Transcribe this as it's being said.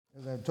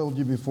As I've told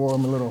you before,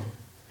 I'm a little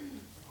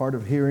hard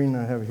of hearing.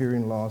 I have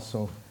hearing loss,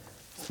 so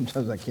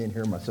sometimes I can't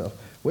hear myself,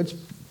 which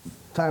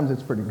times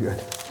it's pretty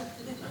good.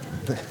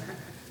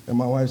 And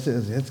my wife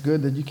says, it's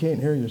good that you can't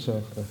hear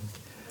yourself.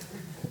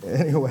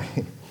 Anyway,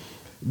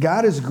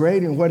 God is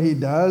great in what he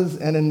does,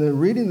 and in the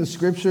reading the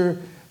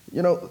scripture,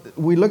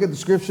 we look at the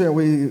scripture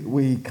and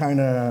we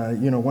kind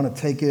of, want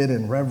to take it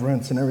in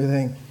reverence and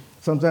everything.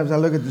 Sometimes I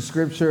look at the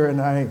scripture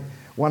and I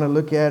want to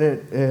look at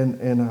it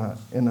in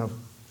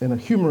a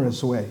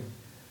humorous way.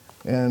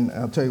 And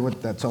I'll tell you what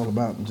that's all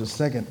about in just a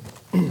second.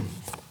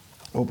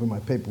 Open my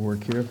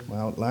paperwork here, my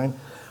outline.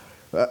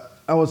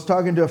 I was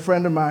talking to a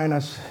friend of mine.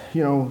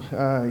 He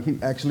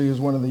actually is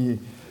one of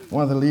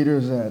the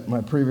leaders at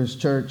my previous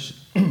church.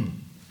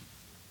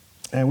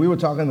 And we were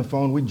talking on the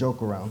phone. We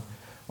joke around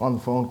on the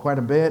phone quite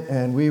a bit.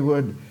 And we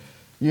would,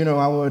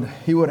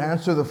 he would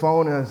answer the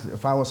phone as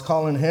if I was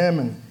calling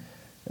him,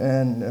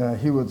 and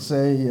he would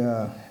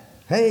say,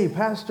 hey,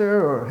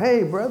 pastor, or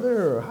hey,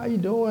 brother, or how you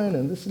doing,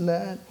 and this and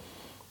that.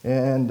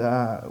 And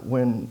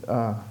when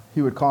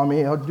he would call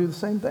me, I would do the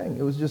same thing.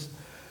 It was just,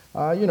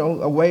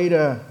 a way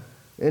to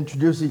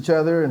introduce each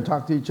other and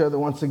talk to each other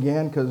once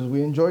again, because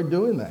we enjoyed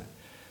doing that.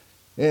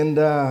 And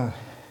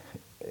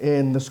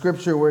in the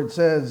scripture where it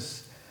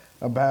says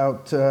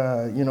about,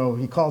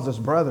 he calls us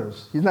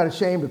brothers. He's not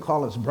ashamed to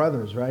call us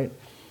brothers, right?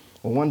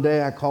 Well, one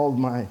day I called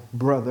my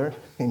brother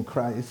in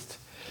Christ,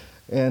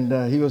 and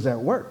he was at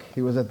work.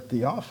 He was at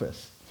the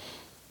office.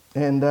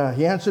 And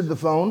he answered the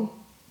phone.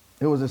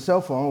 It was a cell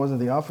phone. It wasn't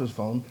the office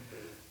phone.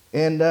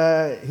 And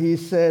he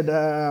said,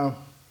 I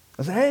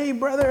said, hey,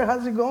 brother,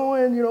 how's it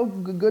going?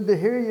 Good to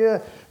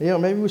hear you.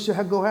 Maybe we should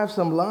go have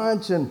some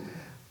lunch. And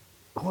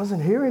I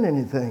wasn't hearing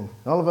anything.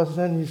 All of a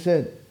sudden he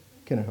said,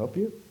 can I help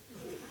you?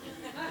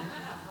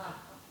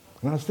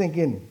 And I was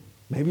thinking,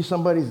 maybe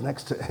somebody's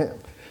next to him.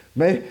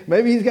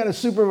 Maybe he's got a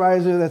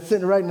supervisor that's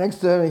sitting right next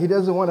to him, and he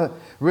doesn't want to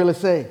really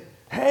say,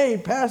 hey,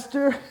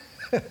 pastor,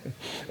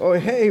 or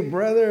hey,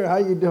 brother, how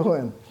you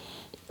doing?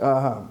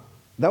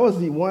 That was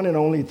the one and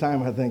only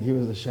time I think he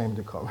was ashamed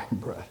to call me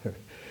brother.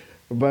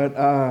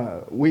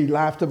 But we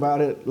laughed about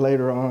it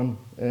later on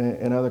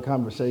in other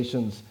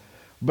conversations.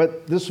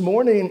 But this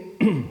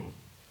morning,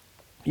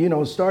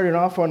 starting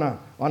off on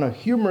a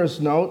humorous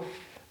note,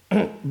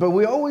 but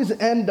we always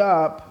end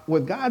up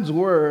with God's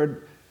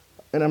word,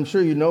 and I'm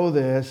sure you know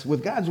this,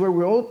 with God's word,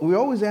 we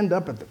always end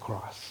up at the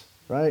cross,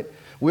 right?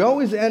 We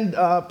always end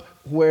up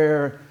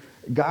where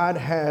God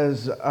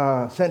has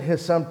sent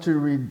his son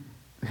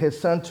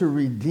to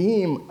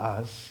redeem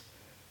us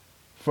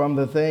from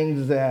the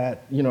things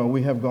that,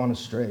 we have gone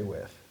astray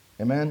with.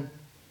 Amen?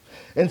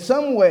 In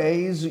some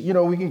ways,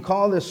 we can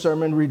call this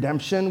sermon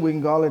redemption. We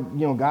can call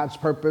it, God's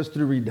purpose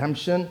through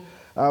redemption.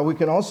 We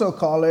can also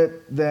call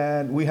it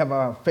that we have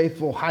a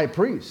faithful high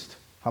priest.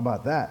 How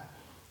about that?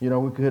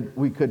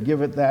 We could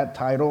give it that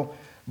title.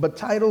 But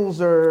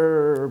titles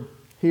are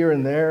here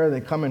and there.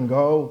 They come and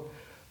go.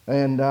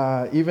 And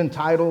even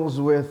titles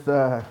with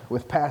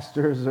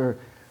pastors or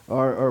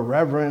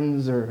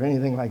reverends or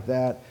anything like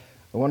that.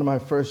 One of my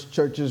first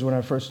churches, when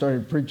I first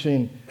started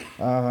preaching,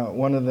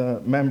 one of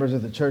the members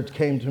of the church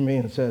came to me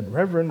and said,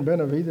 Reverend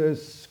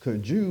Benavides,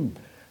 could you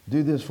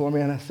do this for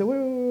me? And I said,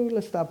 wait,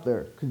 let's stop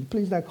there. Could you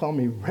please not call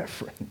me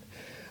Reverend?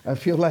 I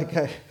feel like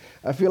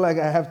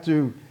I have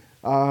to,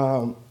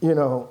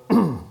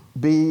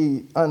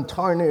 be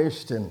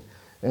untarnished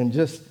and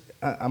just,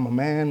 I'm a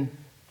man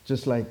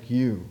just like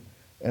you.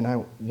 And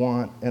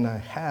I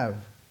have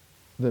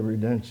the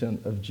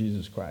redemption of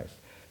Jesus Christ.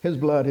 His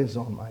blood is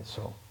on my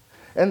soul.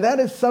 And that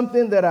is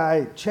something that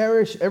I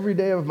cherish every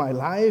day of my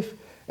life.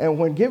 And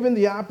when given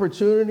the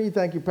opportunity,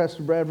 thank you,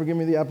 Pastor Brad, for giving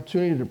me the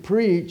opportunity to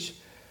preach,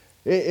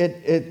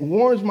 it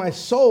warms my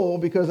soul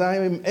because I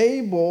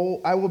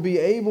will be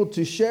able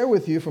to share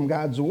with you from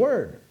God's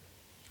word.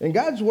 And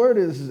God's word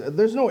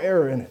there's no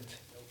error in it.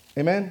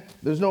 Amen?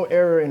 There's no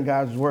error in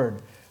God's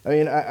word. I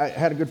mean, I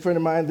had a good friend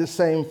of mine, this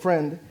same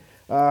friend,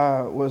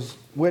 was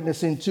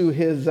witnessing to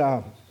his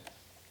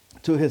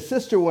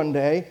sister one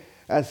day,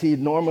 as he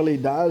normally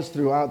does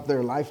throughout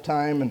their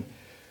lifetime,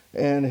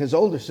 and his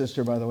older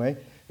sister, by the way.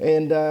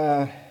 And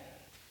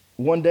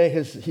one day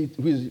he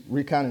was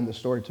recounting the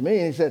story to me,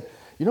 and he said,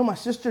 my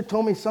sister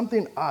told me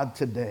something odd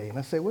today. And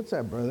I say, what's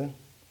that, brother?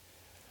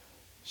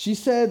 She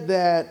said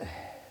that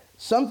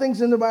some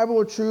things in the Bible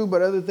are true,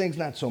 but other things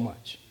not so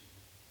much.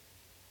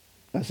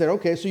 I said,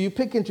 okay, so you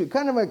pick into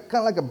kind of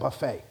like a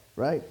buffet,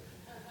 right?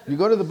 You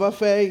go to the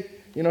buffet,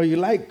 you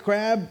like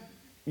crab,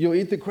 you'll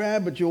eat the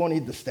crab, but you won't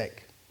eat the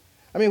steak.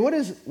 I mean, what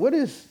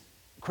is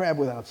crab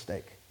without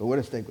steak? Or what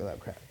is steak without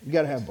crab? You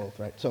got to have both,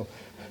 right?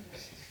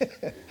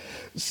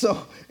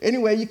 So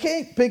anyway, you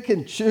can't pick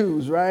and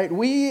choose, right?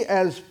 We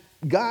as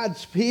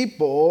God's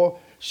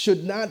people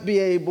should not be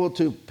able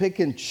to pick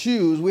and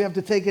choose. We have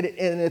to take it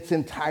in its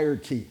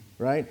entirety,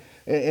 right?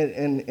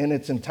 In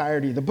its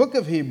entirety. The book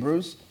of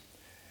Hebrews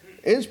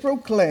is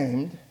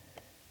proclaimed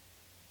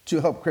to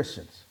help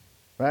Christians,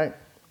 right?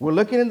 We're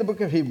looking in the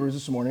book of Hebrews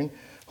this morning,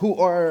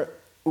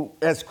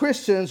 as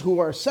Christians who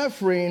are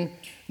suffering,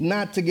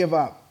 not to give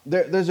up.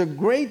 there's a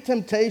great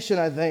temptation,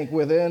 I think,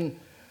 within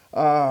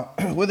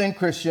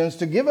Christians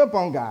to give up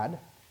on God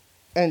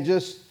and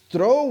just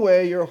throw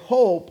away your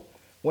hope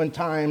when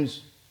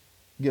times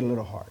get a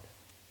little hard.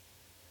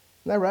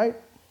 Isn't that right?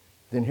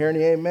 Didn't hear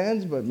any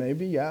amens, but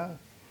maybe, yeah.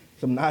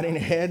 Some nodding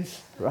heads,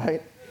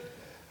 right?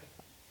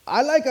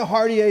 I like a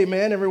hearty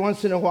amen every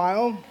once in a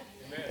while.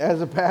 Amen.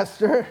 As a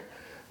pastor,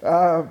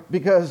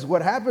 because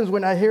what happens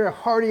when I hear a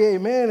hearty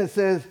amen, it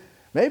says,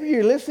 maybe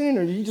you're listening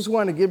or you just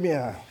want to give me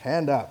a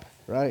hand up,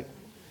 right?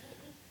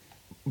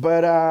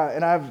 But,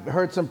 and I've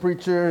heard some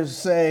preachers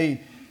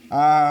say,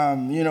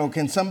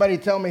 can somebody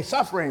tell me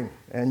suffering?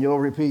 And you'll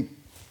repeat,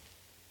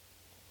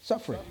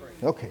 suffering.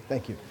 Okay,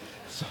 thank you.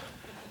 So,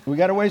 we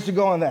got a ways to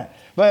go on that.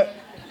 But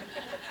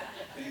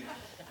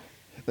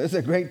there's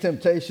a great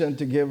temptation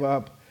to give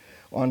up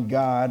on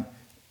God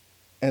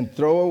and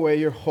throw away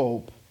your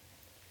hope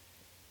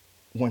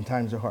when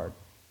times are hard.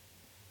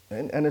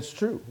 And it's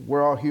true.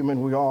 We're all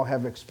human. We all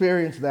have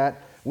experienced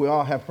that. We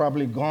all have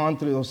probably gone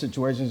through those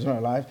situations in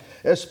our life,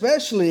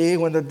 especially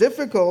when the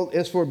difficult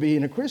is for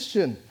being a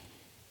Christian.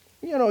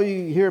 You know,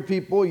 you hear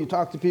people, you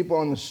talk to people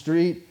on the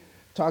street,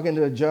 talking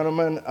to a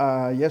gentleman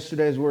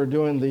yesterday as we were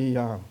doing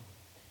the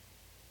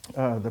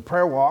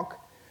prayer walk.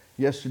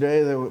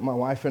 Yesterday, that my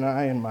wife and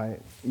I and my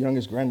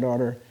youngest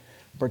granddaughter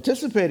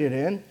participated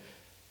in.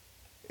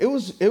 It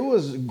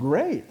was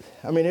great.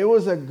 I mean, it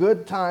was a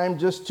good time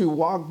just to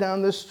walk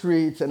down the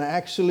streets and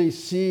actually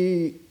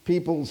see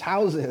people's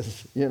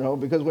houses, you know,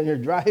 because when you're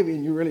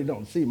driving, you really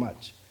don't see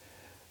much.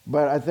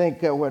 But I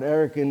think what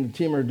Eric and the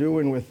team are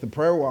doing with the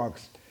prayer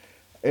walks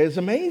is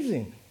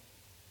amazing.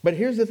 But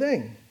here's the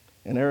thing,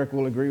 and Eric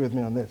will agree with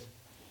me on this.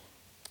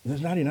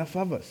 There's not enough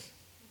of us.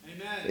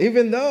 Amen.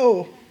 Even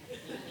though,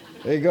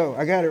 there you go,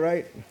 I got it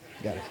right.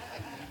 Got it.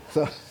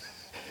 So,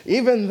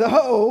 even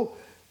though,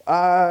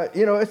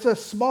 it's a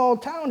small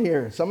town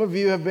here. Some of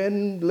you have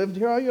lived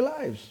here all your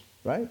lives,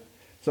 right?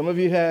 Some of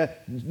you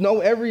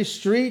know every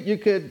street. You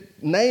could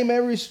name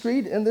every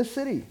street in this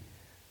city,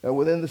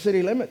 within the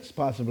city limits,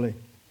 possibly.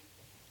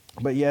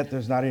 But yet,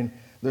 there's not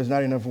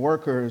enough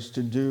workers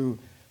to do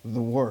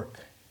the work,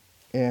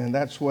 and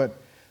that's what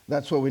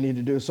we need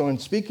to do. So, in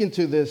speaking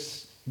to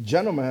this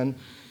gentleman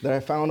that I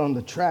found on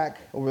the track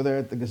over there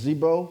at the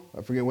gazebo,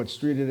 I forget what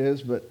street it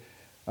is, but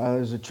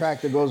there's a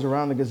track that goes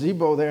around the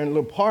gazebo there in a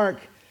little park.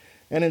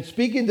 And in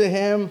speaking to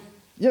him,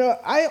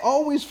 I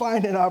always try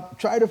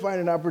to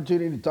find an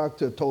opportunity to talk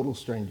to a total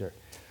stranger.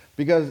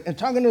 Because in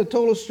talking to a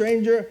total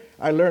stranger,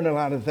 I learn a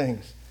lot of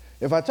things.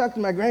 If I talk to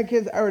my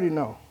grandkids, I already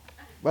know.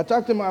 If I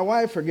talk to my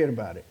wife, forget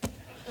about it.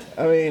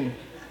 I mean,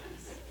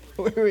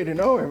 we already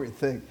know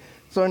everything.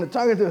 So in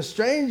talking to a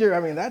stranger, I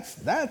mean,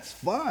 that's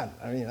fun.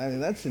 I mean,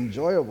 that's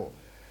enjoyable.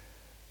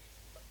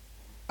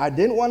 I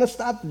didn't want to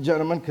stop the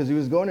gentleman because he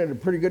was going at a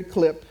pretty good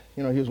clip.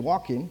 He was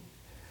walking.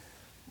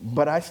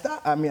 But I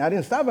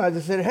didn't stop him. I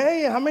just said,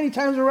 hey, how many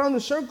times around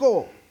the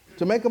circle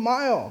to make a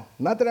mile?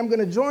 Not that I'm going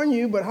to join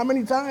you, but how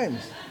many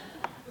times?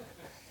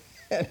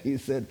 And he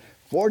said,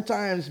 4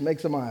 times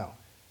makes a mile.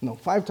 No,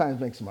 5 times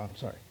makes a mile, I'm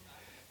sorry.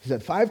 He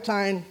said, 5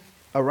 times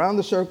around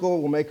the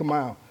circle will make a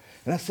mile.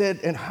 And I said,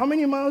 and how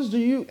many miles do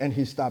you? And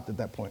he stopped at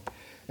that point.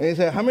 And he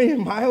said, how many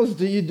miles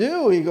do you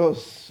do? He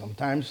goes,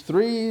 sometimes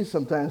 3,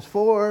 sometimes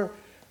 4.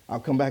 I'll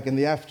come back in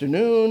the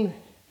afternoon.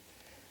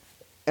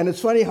 And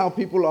it's funny how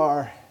people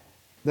are,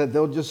 that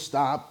they'll just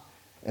stop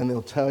and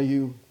they'll tell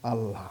you a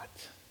lot.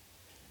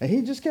 And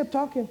he just kept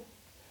talking.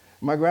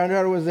 My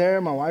granddaughter was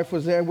there, my wife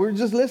was there. We were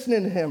just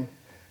listening to him.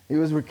 He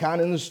was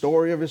recounting the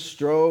story of his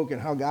stroke and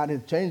how God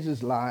had changed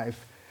his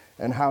life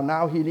and how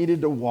now he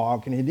needed to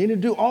walk and he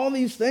needed to do all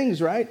these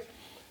things, right?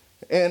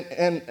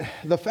 And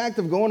the fact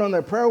of going on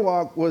that prayer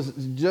walk was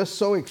just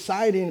so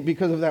exciting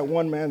because of that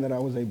one man that I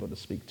was able to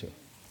speak to.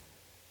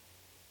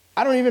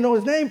 I don't even know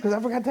his name because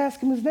I forgot to ask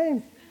him his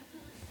name.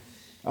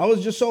 I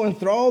was just so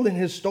enthralled in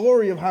his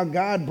story of how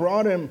God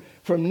brought him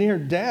from near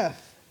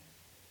death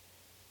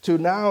to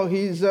now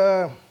he's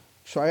a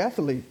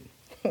triathlete,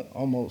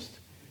 almost.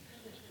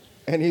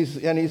 And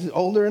he's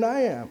older than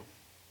I am.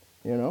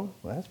 Well,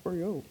 that's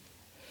pretty old.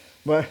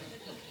 But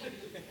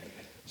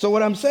so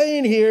what I'm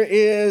saying here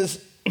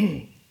is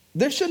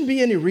there shouldn't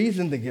be any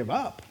reason to give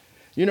up.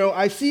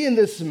 I see in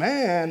this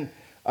man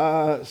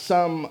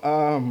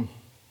some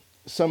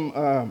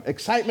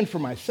excitement for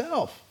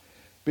myself.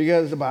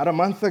 Because about a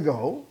month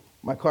ago,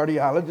 my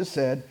cardiologist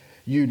said,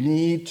 you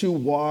need to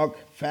walk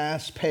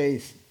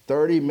fast-paced,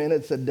 30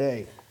 minutes a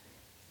day.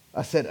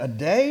 I said, a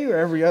day or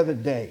every other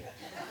day?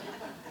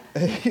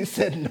 He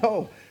said,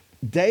 no,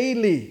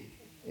 daily,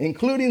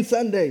 including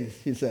Sundays,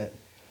 he said.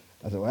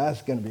 I said, well,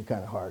 that's going to be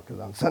kind of hard because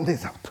on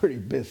Sundays I'm pretty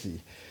busy.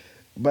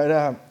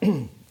 But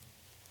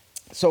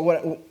so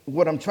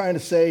what I'm trying to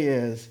say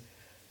is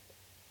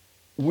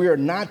we are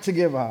not to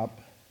give up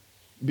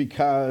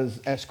because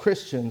as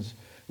Christians,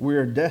 we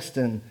are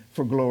destined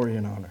for glory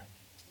and honor.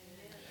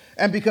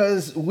 And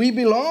because we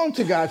belong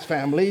to God's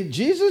family,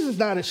 Jesus is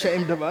not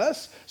ashamed of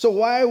us. So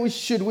why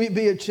should we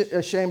be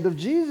ashamed of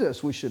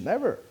Jesus? We should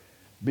never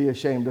be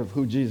ashamed of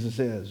who Jesus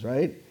is,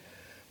 right?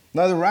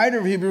 Now, the writer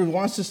of Hebrews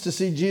wants us to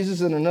see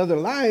Jesus in another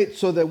light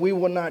so that we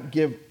will not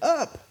give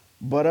up,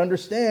 but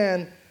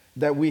understand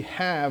that we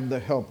have the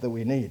help that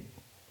we need.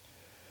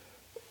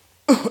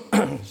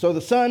 So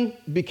the Son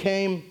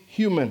became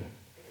human.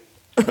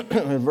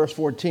 In verse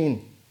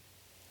 14,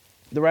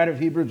 the writer of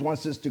Hebrews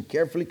wants us to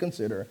carefully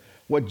consider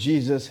what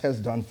Jesus has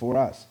done for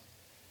us.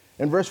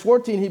 In verse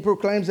 14, he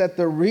proclaims that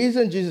the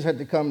reason Jesus had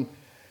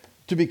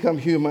to become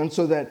human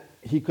so that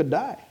he could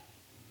die.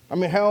 I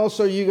mean, how else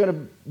are you going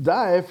to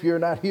die if you're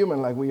not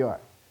human like we are,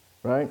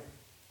 right?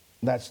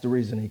 That's the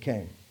reason he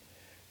came.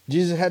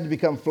 Jesus had to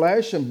become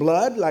flesh and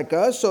blood like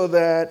us so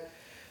that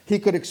he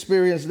could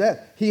experience death.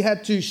 He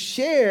had to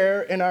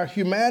share in our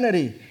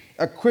humanity,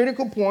 a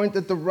critical point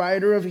that the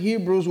writer of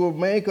Hebrews will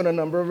make on a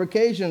number of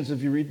occasions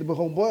if you read the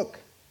whole book,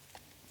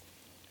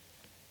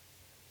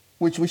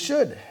 which we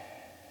should.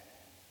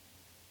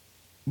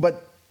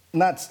 But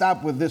not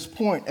stop with this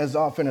point as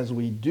often as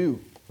we do,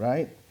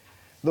 right?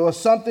 There was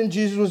something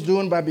Jesus was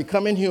doing by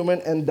becoming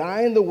human and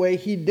dying the way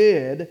he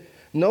did.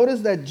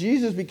 Notice that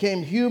Jesus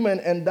became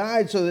human and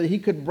died so that he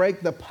could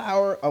break the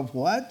power of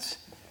what?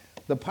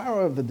 The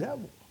power of the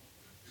devil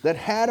that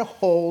had a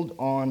hold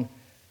on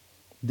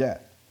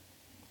death.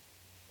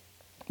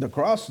 The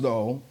cross,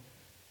 though,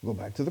 go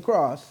back to the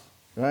cross,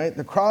 right?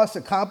 The cross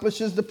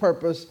accomplishes the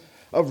purpose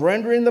of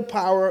rendering the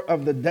power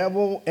of the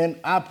devil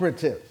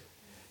inoperative.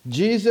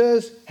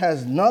 Jesus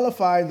has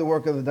nullified the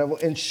work of the devil.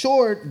 In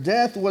short,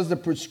 death was the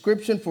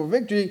prescription for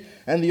victory,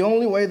 and the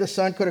only way the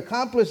Son could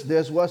accomplish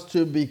this was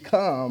to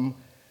become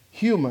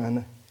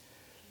human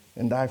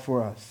and die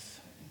for us.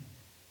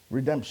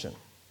 Redemption.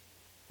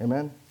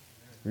 Amen?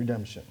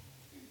 Redemption.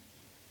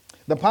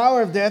 The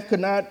power of death could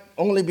not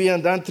only be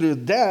undone through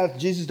death.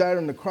 Jesus died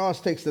on the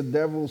cross, takes the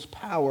devil's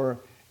power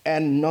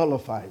and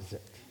nullifies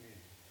it.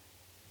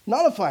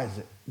 Nullifies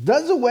it.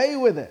 Does away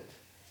with it,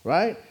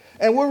 right?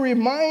 And we're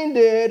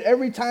reminded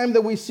every time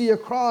that we see a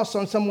cross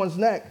on someone's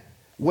neck,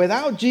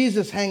 without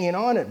Jesus hanging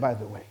on it, by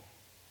the way.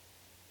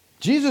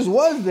 Jesus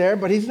was there,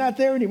 but he's not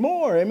there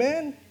anymore.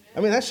 Amen? I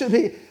mean, that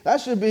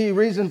should be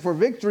reason for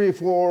victory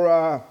for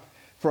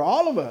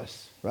all of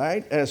us,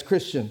 right, as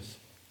Christians.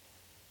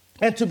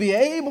 And to be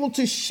able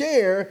to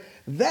share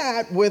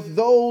that with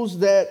those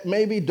that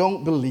maybe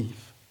don't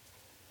believe,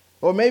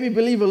 or maybe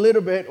believe a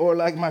little bit, or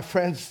like my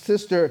friend's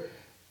sister,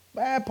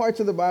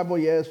 parts of the Bible,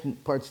 yes,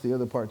 parts of the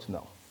other parts,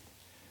 no.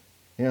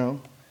 You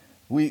know,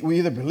 we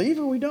either believe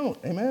or we don't.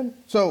 Amen?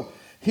 So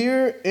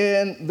here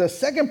in the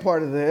second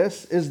part of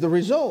this is the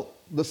result.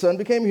 The Son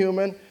became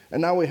human,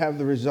 and now we have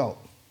the result.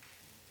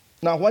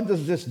 Now, what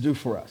does this do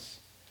for us?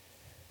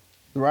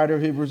 The writer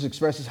of Hebrews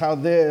expresses how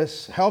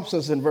this helps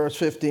us in verse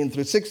 15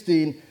 through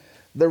 16.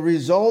 The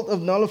result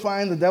of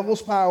nullifying the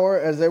devil's power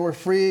as they were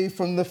free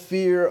from the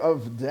fear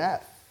of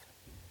death.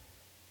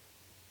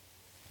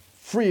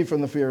 Free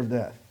from the fear of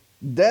death.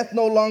 Death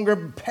no longer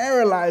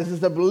paralyzes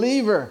the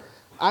believer.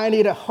 I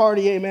need a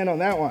hearty amen on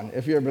that one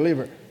if you're a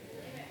believer.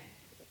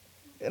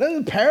 It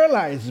doesn't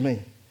paralyze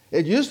me.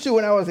 It used to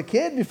when I was a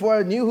kid, before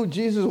I knew who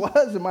Jesus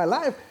was in my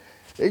life.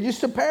 It used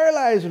to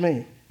paralyze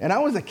me. And I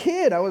was a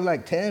kid. I was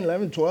like 10,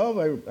 11, 12.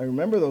 I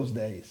remember those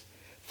days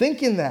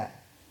thinking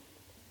that.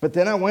 But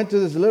then I went to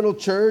this little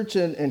church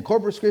in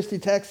Corpus Christi,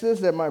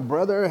 Texas, that my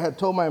brother had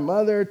told my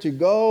mother to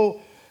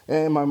go.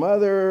 And my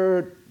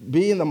mother,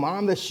 being the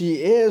mom that she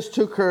is,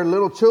 took her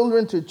little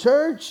children to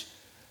church.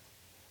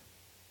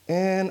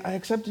 And I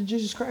accepted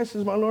Jesus Christ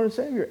as my Lord and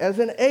Savior as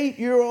an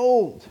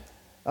 8-year-old.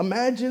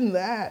 Imagine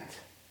that.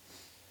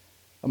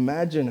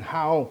 Imagine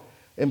how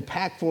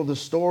impactful the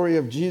story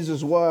of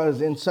Jesus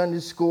was in Sunday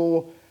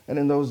school and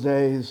in those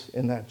days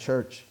in that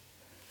church.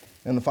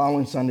 And the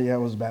following Sunday, I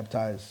was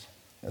baptized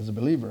as a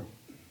believer.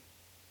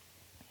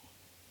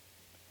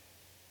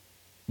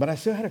 But I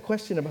still had a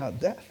question about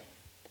death.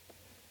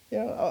 You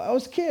know, I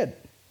was a kid.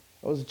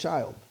 I was a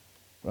child,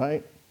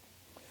 right?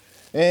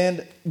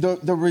 And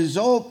the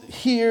result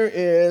here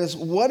is,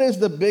 what is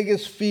the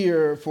biggest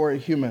fear for a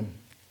human?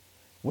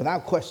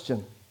 Without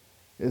question,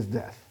 is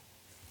death,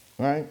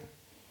 right?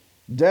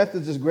 Death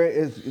is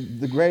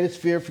the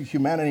greatest fear for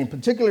humanity. In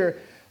particular,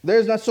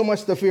 there's not so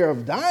much the fear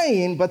of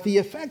dying, but the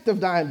effect of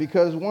dying,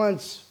 because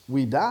once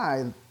we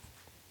die,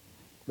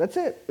 that's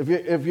it,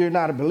 if you're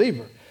not a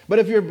believer. But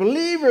if you're a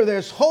believer,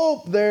 there's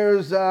hope,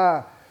 there's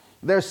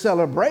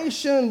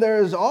celebration,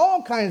 there's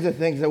all kinds of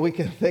things that we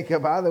can think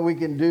about, that we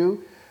can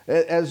do.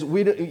 As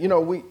we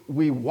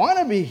want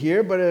to be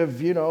here, but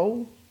if,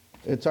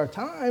 it's our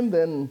time,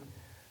 then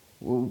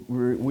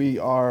we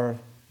are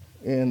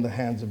in the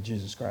hands of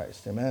Jesus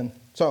Christ. Amen?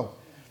 So,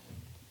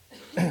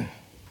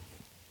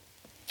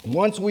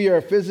 once we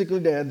are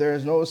physically dead, there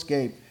is no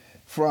escape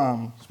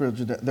from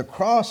spiritual death. The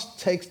cross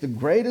takes the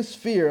greatest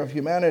fear of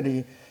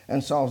humanity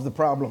and solves the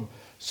problem.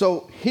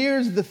 So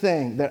here's the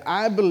thing that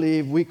I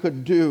believe we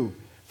could do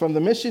from the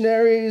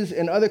missionaries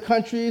in other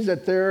countries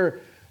that they're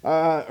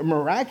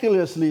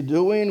miraculously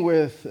doing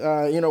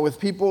with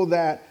people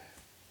that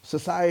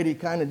society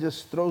kind of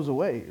just throws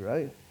away,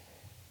 right?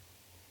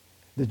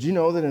 Did you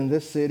know that in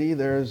this city,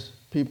 there's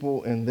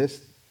people in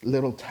this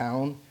little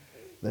town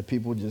that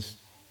people just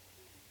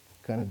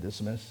kind of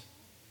dismiss.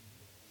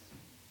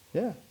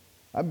 Yeah,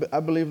 I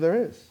believe there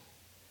is.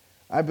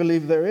 I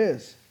believe there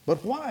is.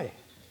 But why?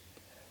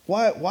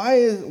 Why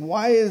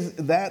is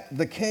that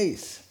the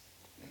case?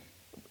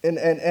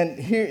 And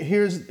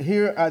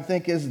here I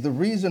think is the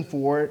reason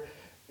for it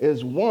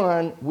is,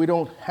 one, we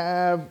don't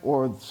have,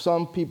 or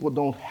some people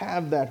don't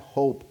have that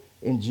hope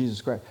in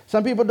Jesus Christ.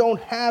 Some people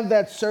don't have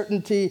that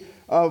certainty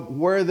of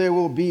where they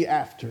will be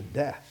after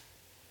death.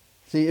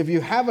 See, if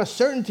you have a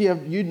certainty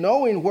of you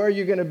knowing where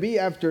you're going to be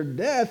after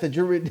death, that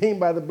you're redeemed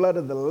by the blood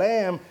of the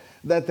Lamb,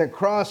 that the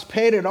cross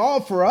paid it all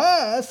for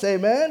us,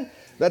 amen,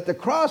 that the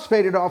cross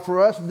paid it all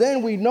for us,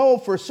 then we know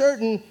for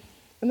certain,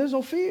 and there's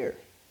no fear.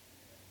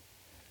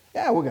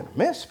 Yeah, we're going to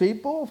miss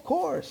people, of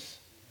course.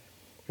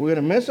 We're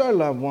going to miss our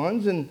loved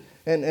ones and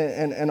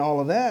all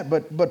of that.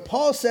 But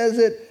Paul says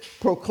it,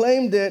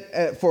 proclaimed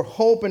it for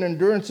hope and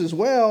endurance as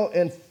well.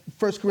 In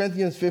 1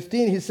 Corinthians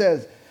 15, he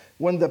says,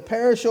 when the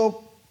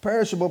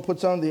perishable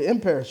puts on the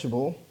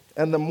imperishable,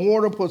 and the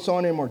mortal puts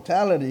on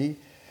immortality,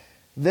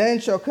 then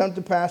shall come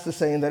to pass the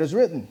saying that is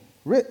written.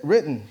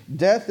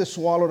 Death is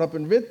swallowed up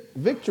in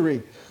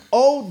victory.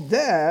 O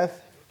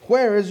death,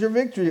 where is your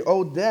victory?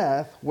 O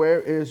death, where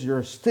is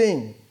your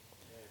sting?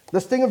 The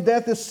sting of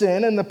death is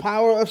sin, and the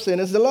power of sin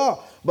is the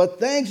law. But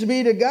thanks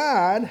be to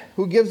God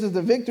who gives us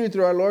the victory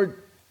through our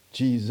Lord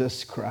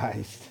Jesus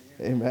Christ.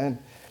 Amen.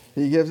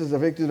 He gives us the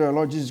victory through our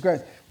Lord Jesus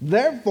Christ.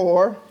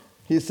 Therefore,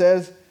 he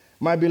says,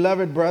 my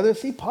beloved brothers.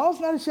 See, Paul's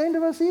not ashamed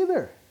of us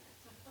either.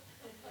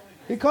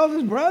 He calls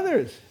us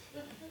brothers.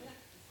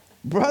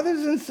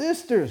 Brothers and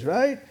sisters,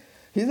 right?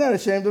 He's not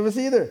ashamed of us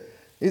either.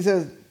 He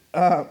says,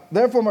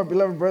 therefore, my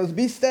beloved brothers,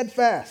 be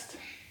steadfast,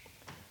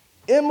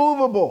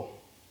 immovable.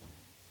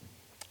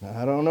 Now,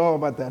 I don't know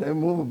about that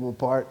immovable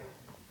part.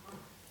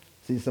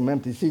 See some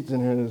empty seats in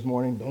here this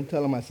morning. Don't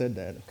tell them I said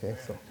that, okay?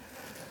 So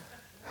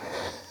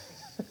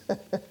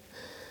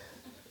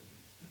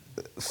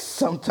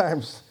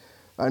sometimes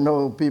I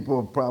know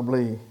people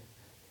probably,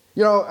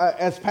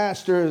 as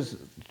pastors,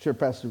 I'm sure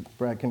Pastor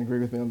Brad can agree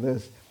with me on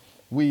this,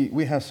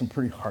 we have some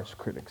pretty harsh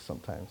critics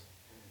sometimes.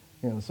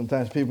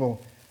 Sometimes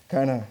people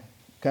kind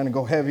of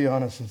go heavy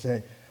on us and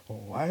say, well,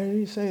 why did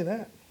he say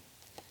that?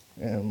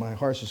 And my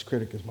harshest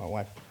critic is my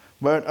wife.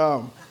 But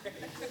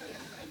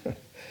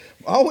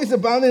always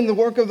abounding in the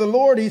work of the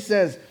Lord, he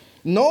says,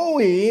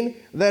 knowing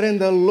that in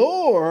the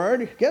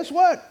Lord, guess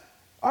what?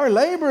 Our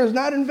labor is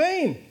not in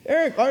vain.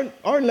 Eric,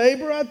 our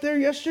labor out there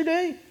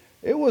yesterday,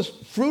 it was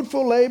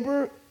fruitful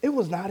labor. It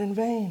was not in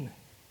vain.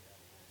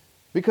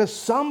 Because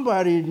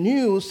somebody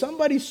knew,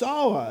 somebody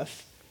saw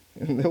us.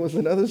 And there was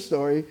another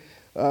story,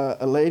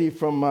 a lady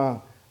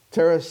from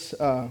Terrace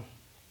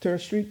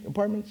Street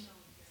Apartments,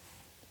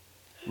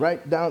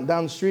 right down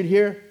the street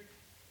here.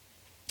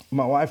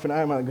 My wife and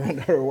I, my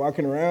granddaughter, were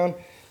walking around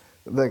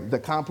the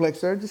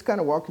complex there, just kind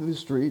of walking through the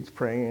streets,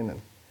 praying.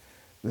 And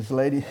this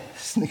lady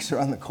sneaks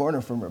around the corner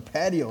from her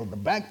patio, the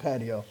back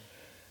patio.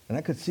 And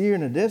I could see her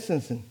in the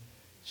distance, and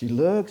she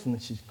looks, and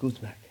then she scoots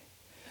back.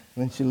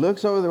 And then she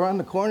looks over around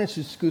the corner, and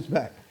she scoots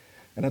back.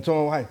 And I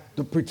told my wife,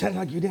 to pretend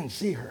like you didn't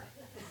see her.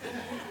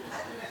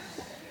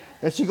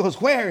 And she goes,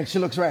 where? And she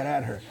looks right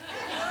at her.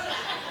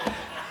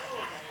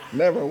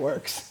 Never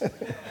works.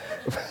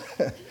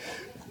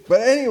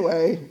 But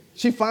anyway,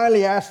 she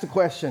finally asked the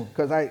question,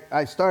 because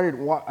I started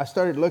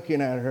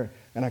looking at her,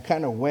 and I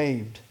kind of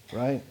waved,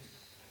 right?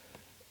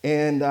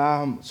 And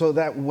so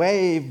that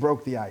wave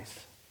broke the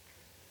ice.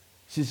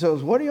 She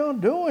says, what are y'all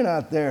doing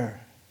out there?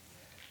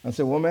 I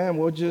said, well, ma'am,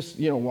 we'll just,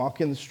 walk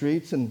in the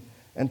streets and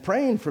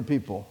praying for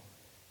people.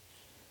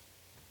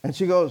 And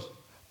she goes,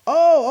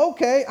 oh,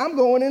 okay, I'm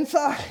going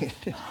inside.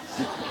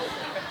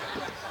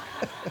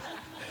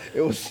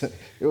 It was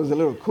a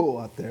little cool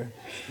out there.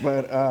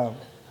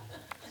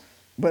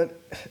 But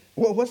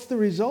what's the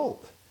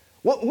result?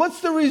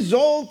 What's the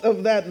result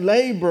of that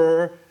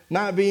labor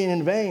not being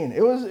in vain?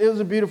 It was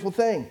a beautiful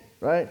thing,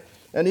 right?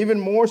 And even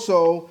more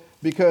so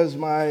because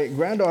my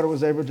granddaughter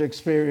was able to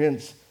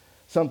experience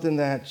something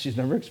that she's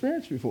never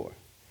experienced before.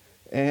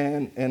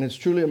 And it's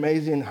truly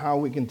amazing how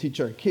we can teach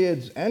our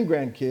kids and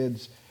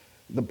grandkids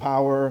the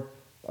power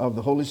of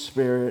the Holy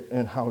Spirit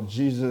and how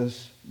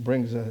Jesus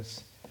brings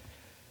us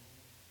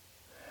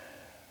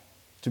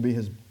to be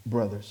his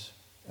brothers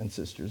and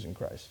sisters in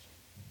Christ.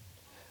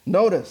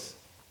 Notice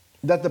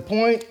that the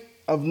point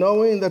of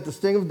knowing that the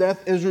sting of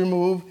death is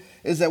removed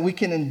is that we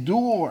can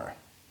endure.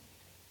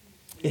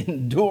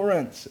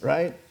 Endurance,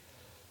 right?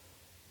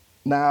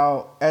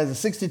 Now, as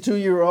a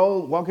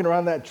 62-year-old walking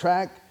around that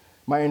track,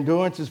 my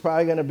endurance is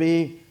probably going to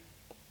be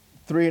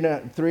three and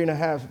a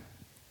half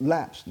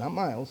laps, not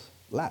miles,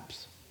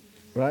 laps,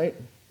 right?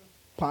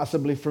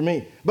 Possibly for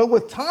me. But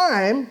with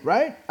time,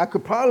 right, I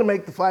could probably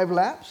make the 5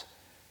 laps,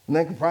 and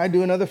then I could probably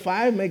do another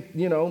 5, make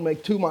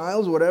 2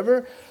 miles,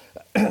 whatever.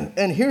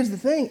 And here's the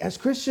thing, as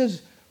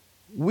Christians,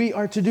 we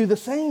are to do the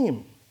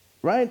same,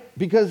 right?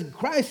 Because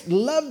Christ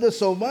loved us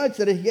so much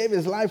that he gave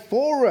his life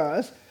for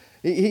us.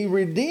 He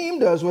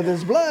redeemed us with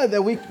his blood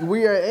that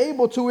we are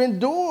able to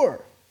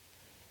endure.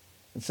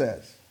 It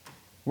says,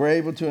 we're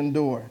able to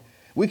endure.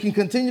 We can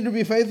continue to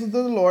be faithful to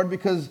the Lord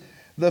because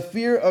the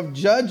fear of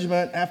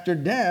judgment after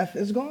death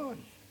is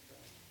gone.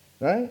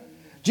 Right?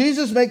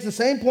 Jesus makes the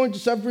same point to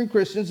suffering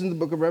Christians in the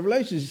book of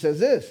Revelation. He says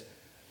this,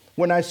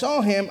 when I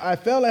saw him, I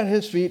fell at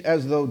his feet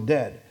as though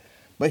dead.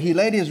 But he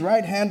laid his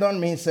right hand on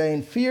me,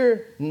 saying,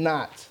 fear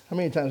not. How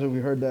many times have we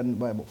heard that in the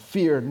Bible?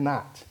 Fear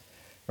not.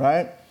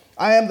 Right?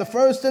 I am the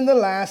first and the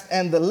last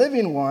and the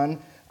living one.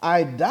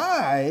 I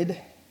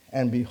died,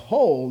 and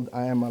behold,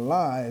 I am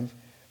alive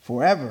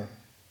forever.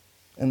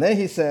 And then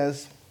he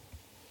says,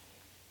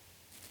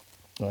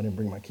 oh, I didn't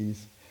bring my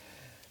keys.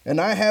 And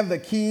I have the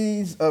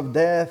keys of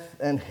death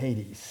and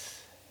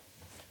Hades.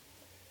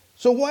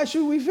 So why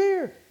should we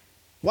fear?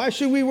 Why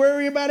should we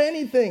worry about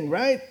anything,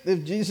 right?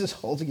 If Jesus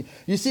holds the key.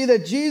 You see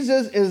that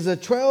Jesus is a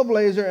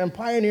trailblazer and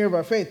pioneer of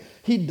our faith.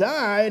 He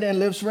died and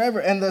lives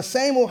forever. And the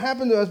same will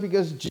happen to us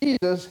because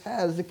Jesus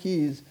has the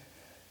keys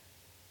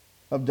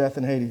of death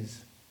and Hades.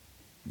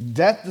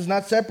 Death does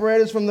not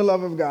separate us from the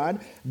love of God.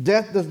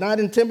 Death does not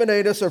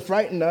intimidate us or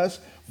frighten us,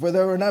 for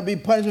there will not be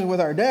punishment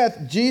with our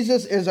death.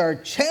 Jesus is our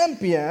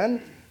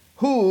champion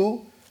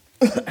who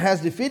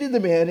has defeated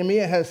the enemy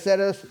and has set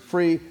us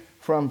free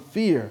from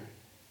fear.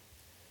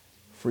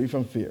 Free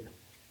from fear.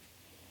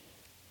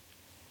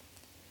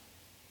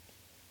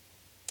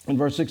 In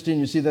verse 16,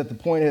 you see that the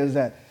point is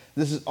that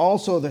this is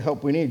also the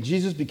help we need.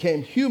 Jesus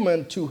became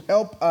human to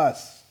help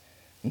us,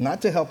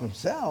 not to help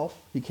himself.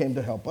 He came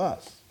to help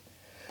us.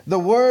 The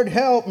word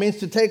help means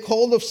to take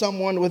hold of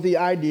someone with the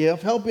idea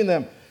of helping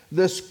them.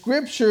 The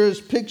scriptures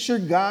picture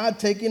God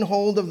taking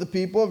hold of the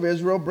people of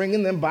Israel,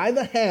 bringing them by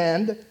the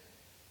hand,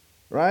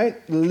 right?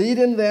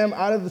 Leading them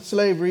out of the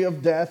slavery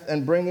of death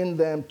and bringing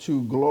them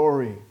to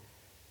glory,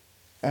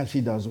 as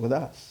he does with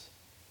us,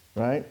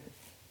 right?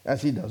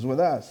 As he does with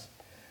us.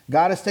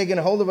 God has taken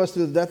hold of us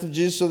through the death of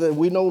Jesus so that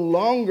we no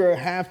longer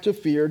have to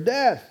fear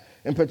death.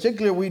 In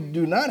particular, we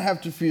do not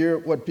have to fear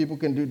what people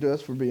can do to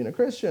us for being a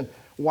Christian.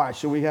 Why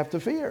should we have to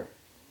fear?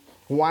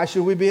 Why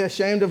should we be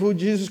ashamed of who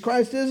Jesus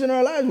Christ is in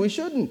our lives? We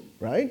shouldn't,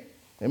 right?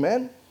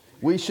 Amen?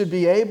 We should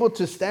be able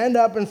to stand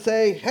up and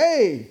say,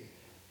 hey,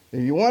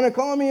 if you want to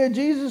call me a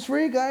Jesus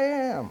freak, I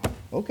am.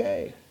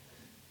 Okay.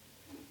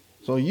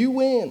 So you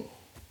win.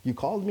 You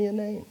called me a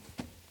name.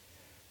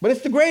 But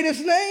it's the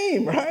greatest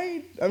name,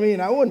 right? I mean,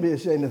 I wouldn't be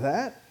ashamed of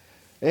that.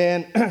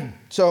 And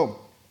so,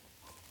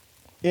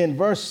 in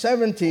verse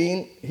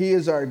 17, he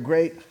is our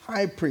great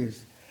high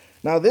priest.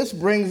 Now, this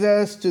brings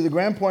us to the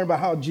grand point about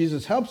how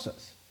Jesus helps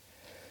us.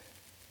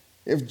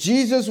 If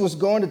Jesus was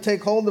going to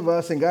take hold of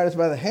us and guide us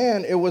by the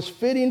hand, it was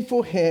fitting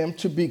for him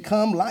to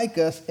become like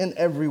us in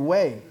every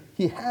way.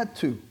 He had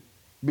to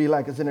be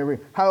like us in every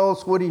way. How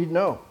else would he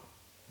know?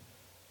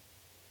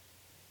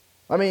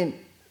 I mean,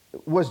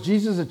 was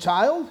Jesus a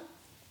child?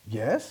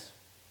 Yes.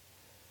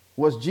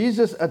 Was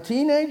Jesus a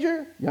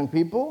teenager? Young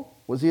people,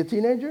 was he a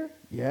teenager?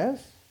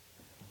 Yes.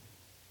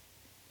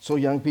 So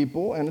young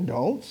people and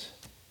adults.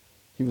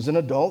 He was an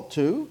adult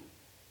too.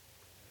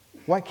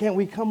 Why can't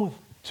we come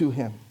to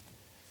him?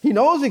 He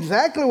knows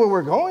exactly what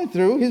we're going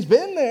through. He's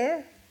been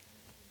there,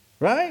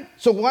 right?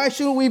 So why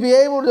shouldn't we be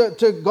able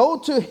to go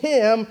to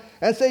him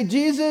and say,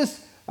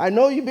 Jesus, I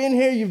know you've been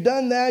here, you've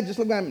done that, just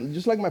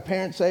like my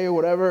parents say or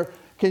whatever.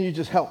 Can you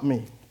just help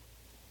me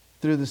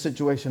through the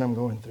situation I'm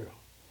going through?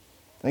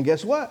 And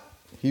guess what?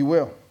 He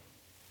will.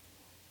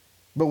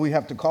 But we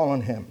have to call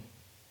on him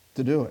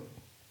to do it.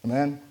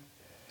 Amen?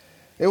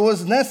 It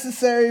was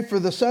necessary for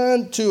the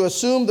Son to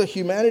assume the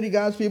humanity of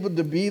God's people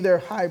to be their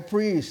high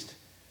priest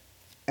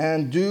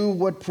and do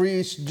what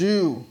priests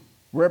do,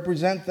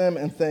 represent them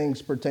in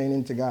things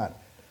pertaining to God.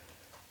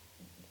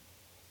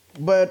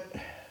 But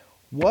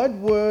what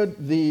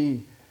would the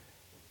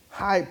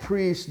high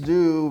priest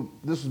do?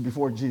 This was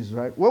before Jesus,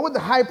 right? What would the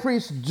high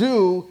priest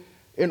do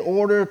in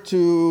order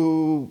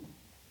to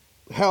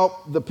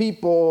help the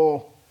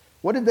people?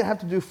 What did they have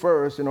to do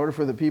first in order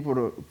for the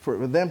people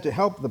for them to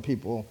help the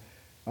people,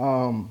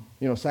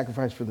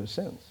 sacrifice for their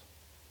sins?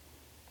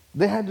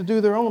 They had to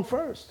do their own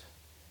first.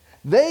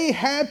 They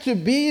had to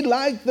be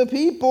like the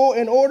people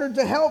in order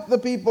to help the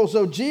people.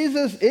 So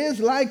Jesus is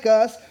like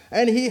us,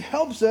 and he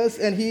helps us,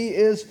 and he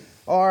is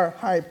our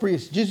high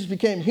priest. Jesus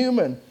became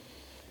human.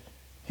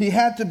 He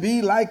had to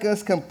be like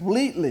us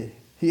completely.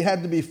 He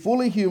had to be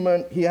fully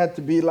human. He had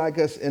to be like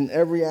us in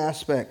every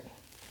aspect.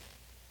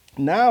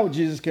 Now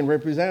Jesus can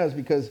represent us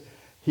because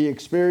he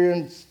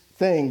experienced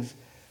things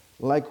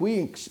like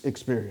we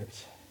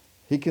experience.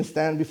 He can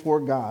stand before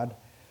God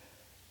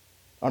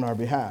on our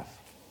behalf.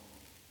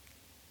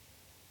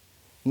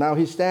 Now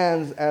he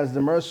stands as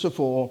the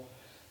merciful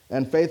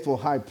and faithful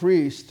high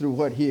priest through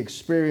what he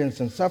experienced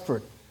and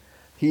suffered.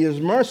 He is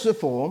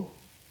merciful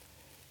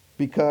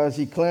because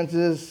he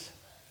cleanses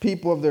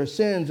people of their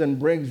sins and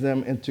brings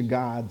them into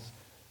God's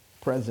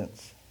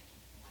presence.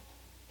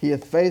 He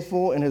is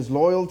faithful in his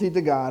loyalty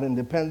to God and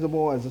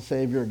dependable as a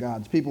savior of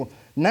God's people.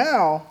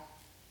 Now,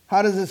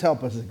 how does this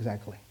help us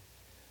exactly?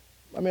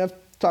 I mean, I've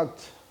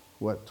talked,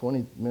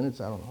 20 minutes?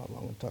 I don't know how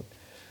long I've talked.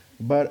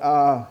 But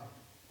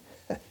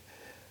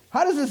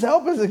how does this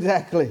help us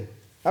exactly?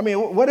 I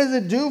mean, what does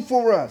it do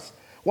for us?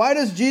 Why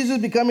does Jesus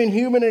becoming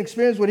human and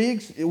experience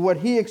what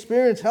he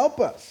experienced help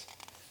us?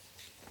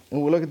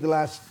 And we'll look at the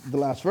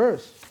last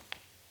verse.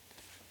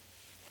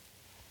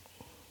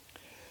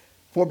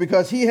 For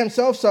because he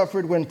himself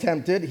suffered when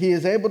tempted, he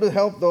is able to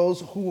help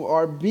those who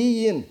are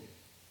being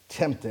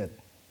tempted.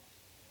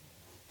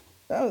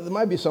 Now, there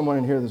might be someone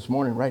in here this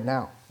morning, right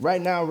now,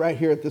 right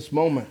here at this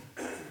moment,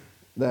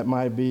 that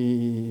might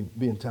be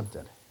being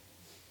tempted.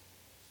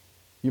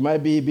 You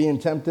might be being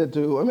tempted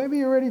to, or maybe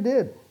you already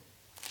did.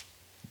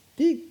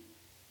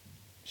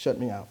 Shut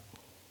me out.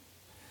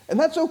 And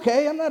that's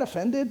okay. I'm not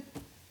offended.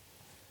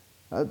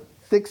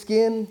 Thick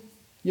skin,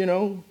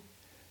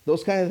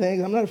 those kind of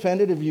things. I'm not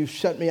offended if you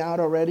shut me out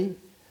already.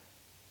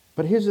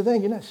 But here's the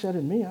thing. You're not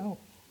shutting me out.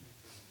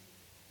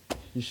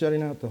 You're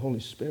shutting out the Holy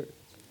Spirit.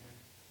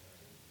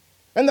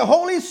 And the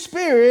Holy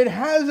Spirit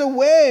has a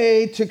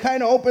way to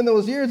kind of open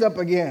those ears up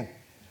again.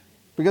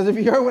 Because if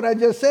you heard what I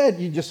just said,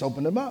 you just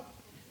opened them up.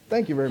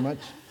 Thank you very much.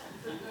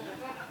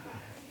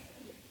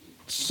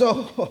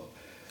 So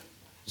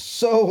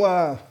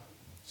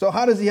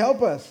how does he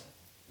help us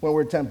when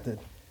we're tempted?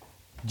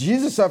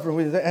 Jesus suffered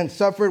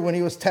when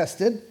he was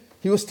tested.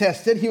 He was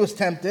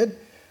tempted,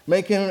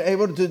 making him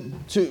able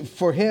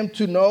for him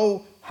to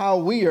know how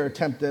we are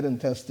tempted and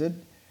tested.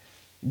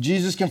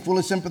 Jesus can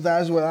fully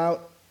sympathize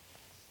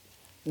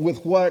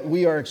with what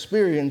we are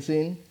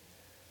experiencing.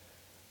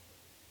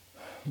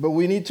 But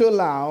we need to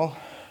allow,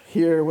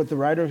 here what the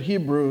writer of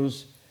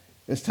Hebrews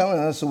is telling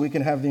us, so we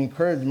can have the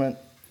encouragement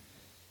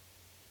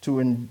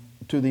to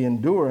the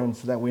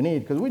endurance that we need,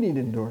 because we need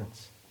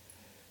endurance.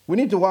 We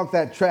need to walk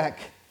that track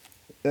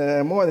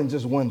more than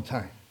just one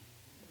time,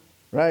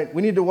 right?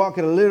 We need to walk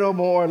it a little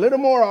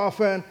more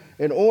often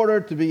in order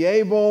to be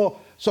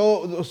able.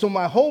 So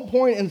my whole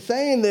point in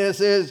saying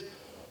this is,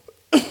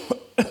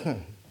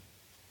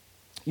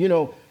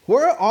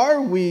 where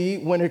are we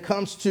when it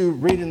comes to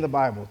reading the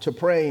Bible, to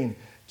praying,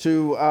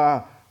 to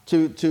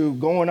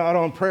going out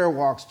on prayer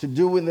walks, to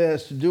doing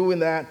this, to doing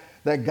that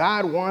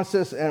God wants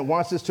us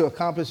to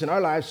accomplish in our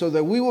lives, so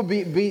that we will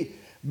be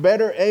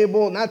better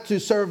able not to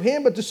serve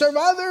him, but to serve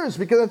others,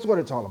 because that's what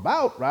it's all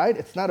about, right?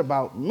 It's not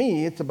about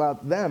me, it's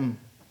about them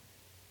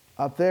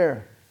out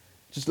there,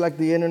 just like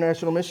the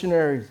international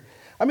missionaries.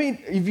 I mean,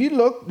 if you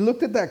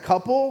looked at that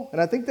couple,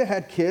 and I think they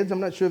had kids, I'm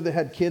not sure if they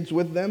had kids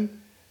with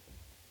them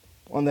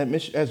on that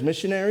as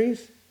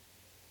missionaries.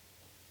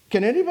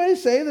 Can anybody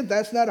say that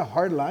that's not a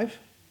hard life?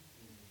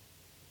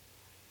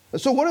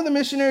 So what do the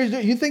missionaries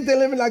do? You think they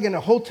live in a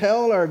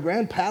hotel or a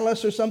grand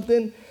palace or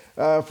something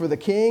for the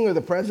king or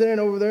the president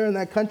over there in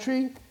that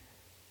country?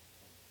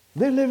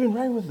 They're living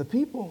right with the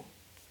people.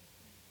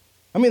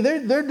 I mean,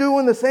 they're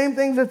doing the same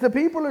things that the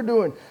people are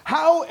doing.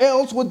 How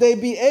else would they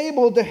be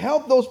able to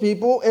help those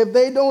people if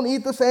they don't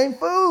eat the same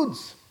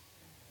foods?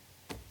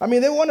 I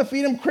mean, they want to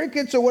feed them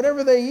crickets or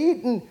whatever they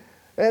eat,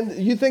 and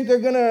you think they're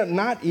going to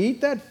not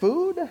eat that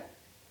food?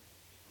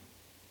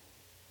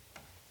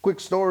 Quick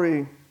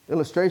story,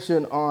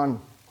 illustration on,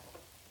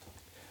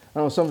 I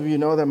don't know, some of you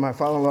know that my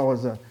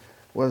father-in-law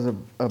was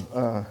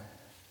a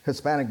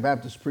Hispanic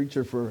Baptist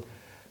preacher for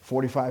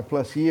 45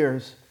 plus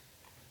years.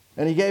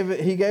 And he gave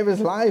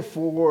his life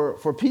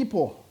for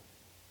people.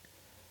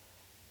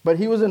 But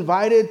he was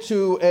invited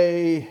to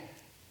a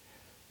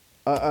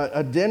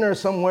dinner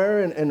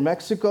somewhere in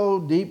Mexico,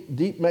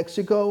 deep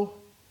Mexico,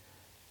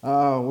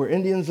 where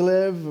Indians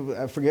live.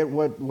 I forget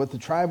what the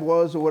tribe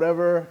was or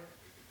whatever.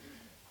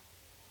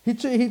 He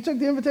took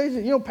the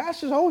invitation.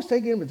 Pastors always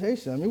take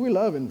invitations. I mean, we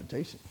love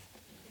invitations.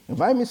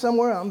 Invite me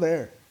somewhere, I'm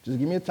there. Just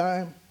give me a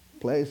time,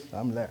 place,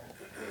 I'm there.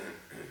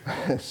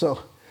 So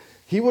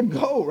he would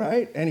go,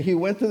 right? And he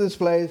went to this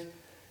place,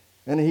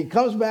 and he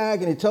comes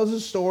back and he tells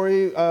a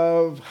story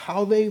of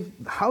how they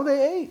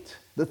ate,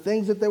 the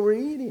things that they were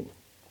eating.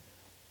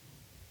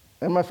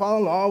 And my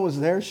father-in-law was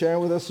there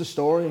sharing with us the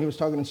story, and he was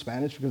talking in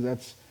Spanish because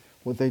that's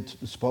what they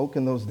spoke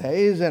in those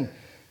days. And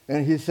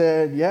he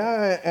said,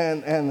 yeah,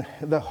 and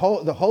the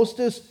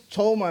hostess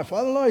told my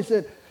father-in-law,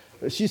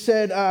 she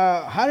said,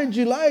 how did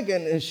you like?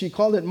 And she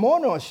called it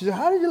mono. She said,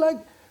 how did you like?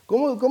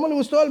 ¿Cómo le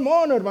gustó el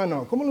mono,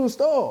 hermano? ¿Cómo le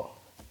gustó?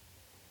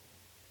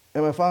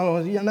 And my father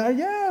was, yeah,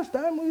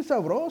 está muy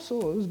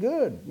sabroso. It was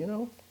good,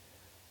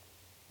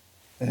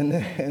 And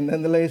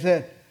then the lady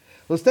said,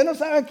 usted no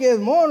sabe qué es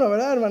mono,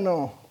 ¿verdad,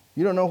 hermano?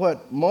 You don't know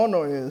what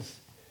mono is.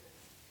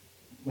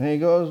 And he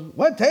goes,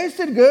 what,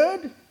 tasted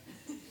good?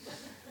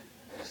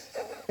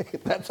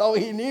 That's all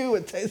he knew,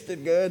 it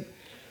tasted good.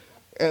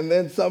 And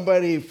then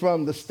somebody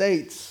from the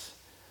States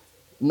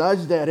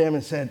nudged at him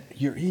and said,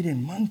 you're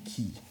eating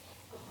monkey.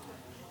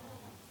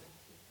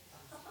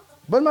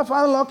 But my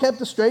father-in-law kept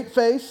a straight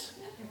face.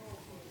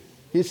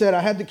 He said,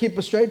 I had to keep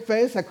a straight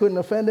face. I couldn't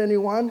offend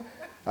anyone.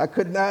 I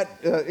could not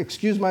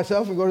excuse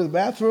myself and go to the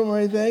bathroom or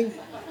anything.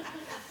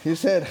 He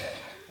said,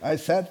 I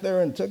sat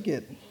there and took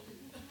it.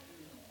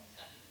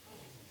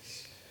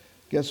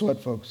 Guess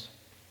what, folks?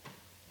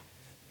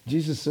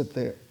 Jesus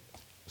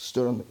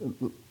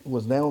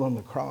was nailed on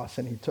the cross,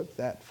 and he took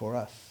that for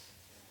us.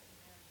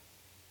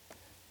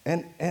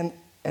 And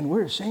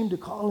we're ashamed to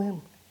call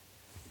him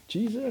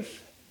Jesus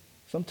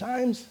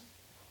sometimes.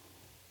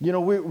 You know,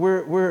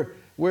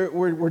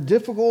 we're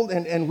difficult,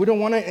 and we don't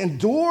want to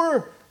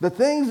endure the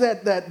things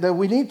that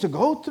we need to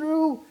go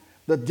through,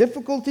 the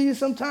difficulties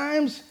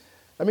sometimes.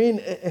 I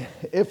mean,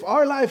 if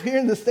our life here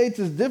in the States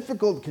is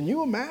difficult, can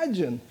you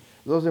imagine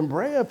those in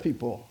Brea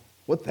people,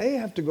 what they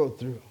have to go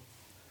through?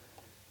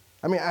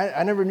 I mean,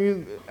 I never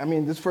knew. I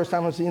mean, this is the first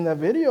time I've seen that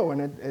video,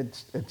 and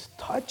it's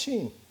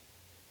touching.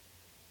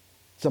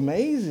 It's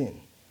amazing.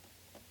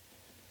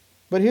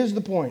 But here's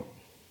the point.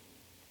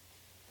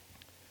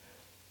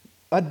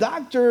 A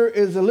doctor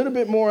is a little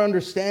bit more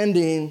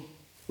understanding,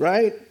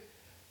 right?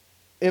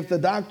 If the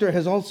doctor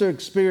has also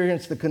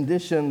experienced the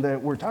condition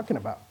that we're talking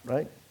about,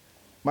 right?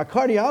 My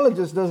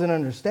cardiologist doesn't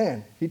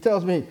understand. He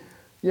tells me,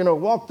 you know,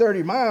 walk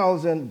 30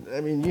 miles, and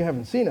I mean, you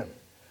haven't seen him.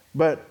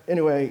 But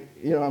anyway,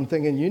 you know, I'm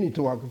thinking you need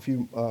to walk a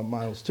few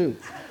miles too.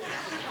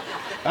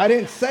 I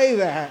didn't say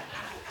that.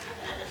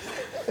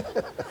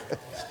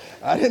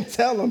 I didn't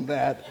tell him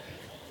that.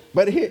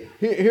 But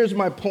here's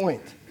my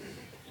point.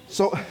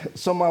 So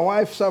my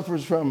wife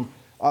suffers from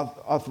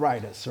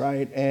arthritis,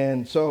 right?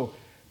 And so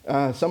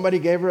somebody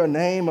gave her a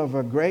name of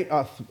a great,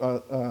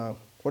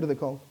 what are they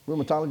called?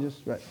 Rheumatologist,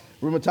 right?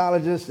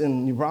 Rheumatologist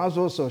in New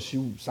Braunfels. So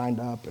she signed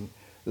up, and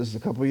this is a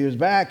couple of years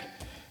back.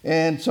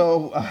 And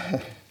so,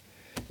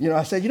 you know,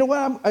 I said, you know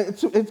what?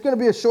 It's going to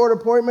be a short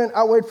appointment.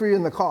 I'll wait for you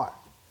in the car.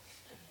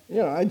 You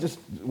know, I just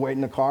wait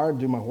in the car,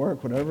 do my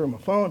work, whatever, on my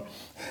phone.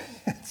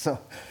 So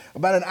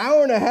about an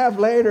hour and a half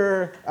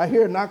later, I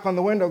hear a knock on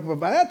the window, but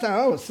by that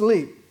time, I'm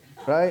asleep,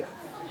 right?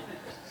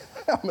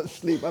 I'm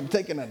asleep. I'm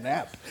taking a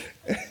nap.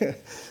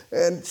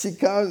 And she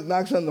comes,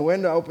 knocks on the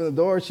window, I open the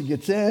door, she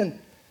gets in.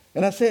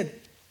 And I said,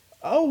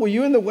 oh, were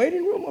you in the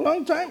waiting room a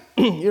long time?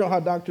 You know how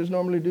doctors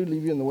normally do,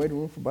 leave you in the waiting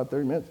room for about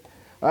 30 minutes.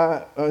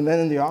 And then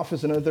in the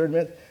office another 30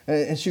 minutes.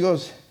 And she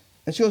goes,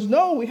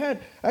 no, we had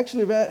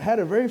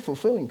a very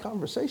fulfilling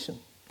conversation.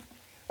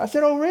 I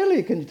said, oh,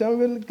 really? Can you tell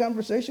me about the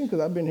conversation? Because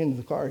I've been in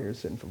the car here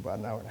sitting for about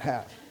an hour and a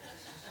half.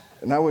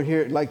 And I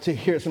would like to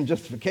hear some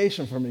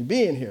justification for me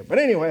being here. But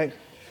anyway,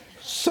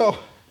 so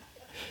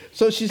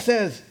she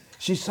says,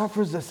 she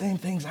suffers the same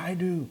things I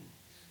do.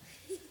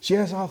 She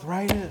has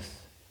arthritis.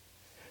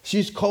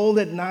 She's cold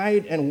at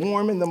night and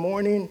warm in the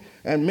morning,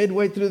 and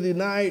midway through the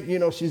night, you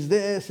know, she's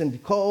this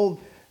and cold,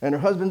 and her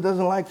husband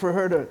doesn't like for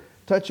her to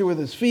touch her with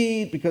his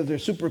feet because they're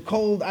super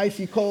cold,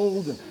 icy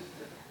cold. And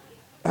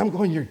I'm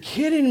going, you're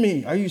kidding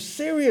me. Are you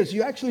serious?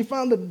 You actually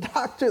found a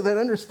doctor that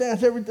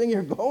understands everything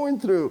you're going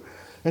through.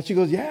 And she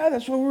goes, yeah,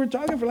 that's what we were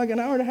talking for like an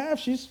hour and a half.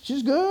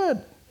 She's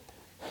good.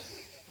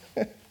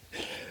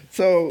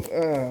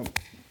 So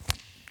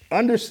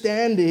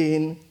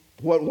understanding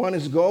what one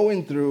is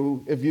going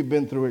through if you've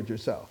been through it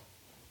yourself.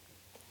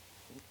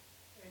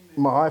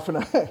 Amen. My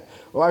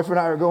wife and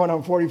I are going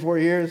on 44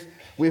 years.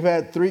 We've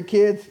had 3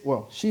 kids.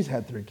 Well, she's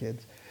had 3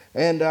 kids.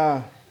 And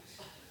I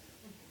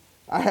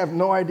have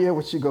no idea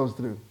what she goes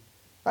through.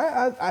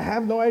 I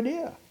have no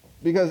idea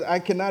because I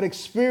cannot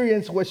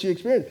experience what she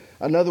experienced.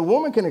 Another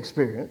woman can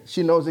experience.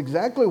 She knows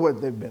exactly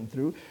what they've been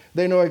through.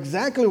 They know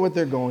exactly what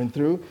they're going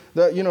through.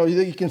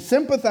 You can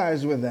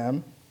sympathize with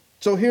them.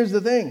 So here's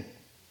the thing.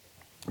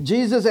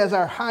 Jesus, as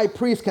our high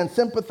priest, can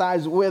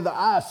sympathize with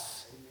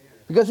us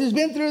because he's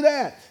been through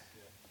that.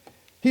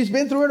 He's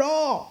been through it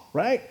all,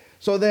 right?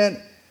 So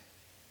then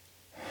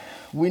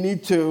we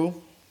need to,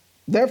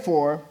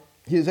 therefore,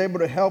 he is able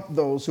to help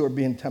those who are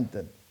being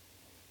tempted.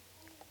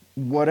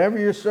 Whatever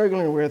you're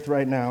struggling with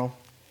right now,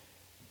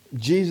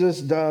 Jesus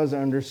does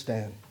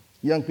understand.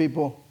 Young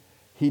people,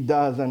 he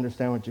does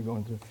understand what you're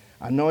going through.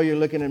 I know you're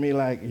looking at me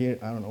like, I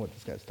don't know what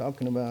this guy's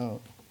talking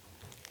about.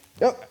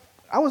 Yep.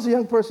 I was a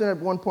young person at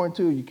one point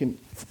too.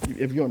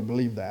 If you want to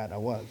believe that, I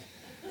was.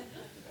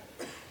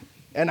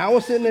 And I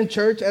was sitting in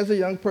church as a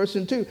young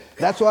person too.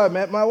 That's why I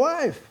met my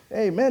wife.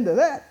 Amen to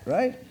that,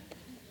 right?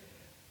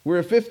 We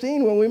were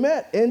 15 when we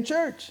met in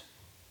church.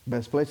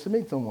 Best place to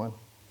meet someone.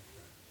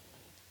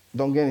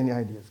 Don't get any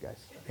ideas,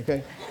 guys.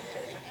 Okay?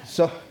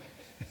 So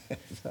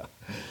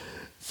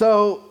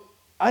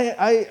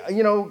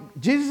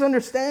Jesus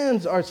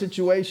understands our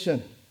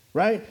situation.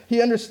 Right?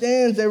 He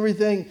understands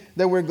everything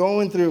that we're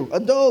going through.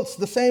 Adults,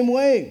 the same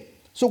way.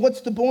 So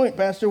what's the point,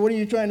 Pastor? What are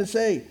you trying to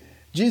say?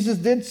 Jesus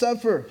did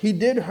suffer. He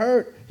did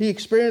hurt. He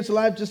experienced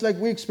life just like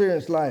we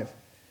experienced life.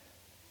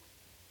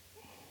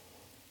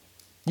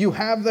 You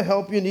have the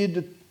help you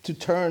need to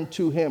turn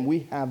to him. We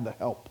have the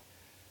help.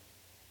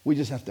 We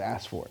just have to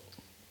ask for it.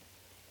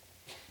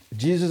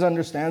 Jesus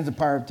understands the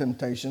power of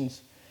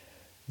temptations.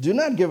 Do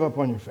not give up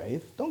on your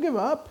faith. Don't give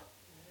up.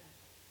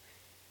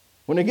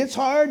 When it gets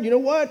hard, you know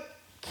what?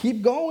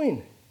 Keep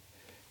going.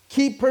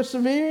 Keep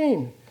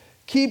persevering.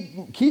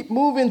 Keep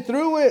moving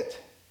through it.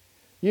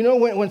 You know,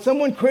 when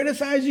someone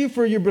criticizes you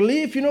for your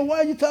belief, you know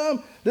what? You tell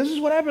them, this is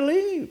what I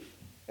believe.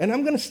 And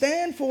I'm going to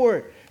stand for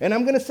it. And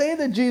I'm going to say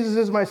that Jesus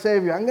is my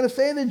Savior. I'm going to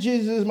say that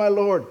Jesus is my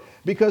Lord.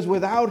 Because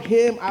without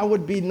him, I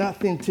would be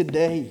nothing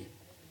today.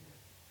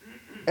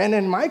 And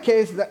in my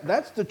case,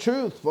 that's the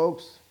truth,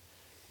 folks.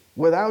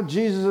 Without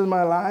Jesus in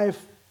my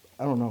life,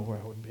 I don't know where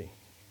I would be.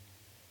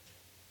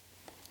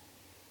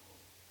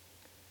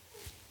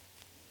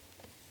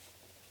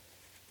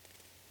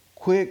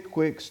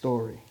 quick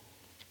story.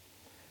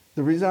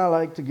 The reason I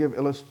like to give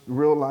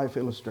real life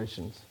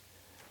illustrations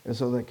is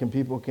so that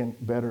people can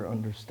better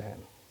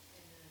understand.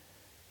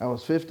 I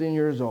was 15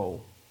 years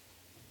old.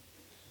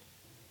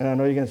 And I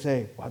know you're going to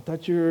say, well, I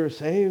thought you were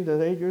saved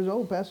at 8 years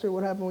old, Pastor.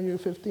 What happened when you were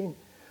 15?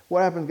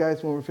 What happens,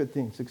 guys, when we're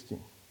 15, 16?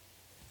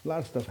 A lot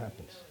of stuff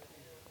happens.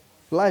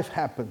 Life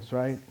happens,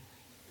 right?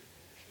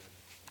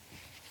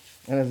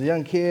 And as a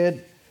young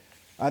kid,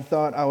 I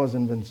thought I was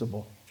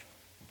invincible.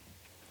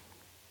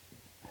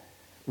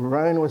 We're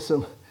running with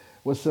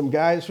some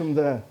guys from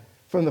the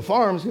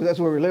farms, because that's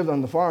where we lived,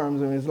 on the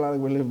farms. I mean, it's not like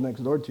we lived next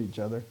door to each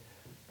other.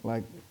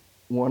 Like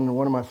one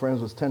of my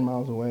friends was 10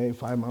 miles away,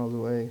 5 miles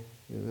away.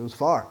 It was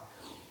far.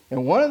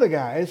 And one of the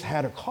guys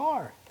had a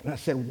car. And I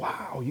said,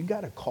 wow, you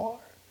got a car?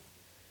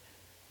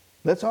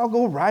 Let's all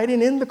go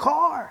riding in the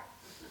car,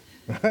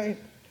 right?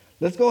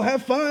 Let's go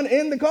have fun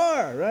in the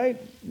car, right?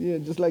 Yeah,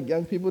 just like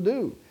young people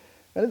do.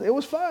 And it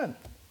was fun.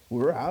 We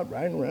were out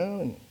riding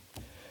around and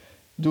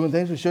doing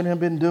things we shouldn't have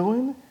been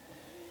doing.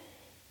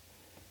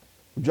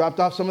 We dropped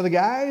off some of the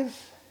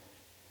guys.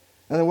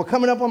 And then we're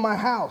coming up on my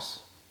house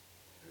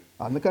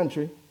out in the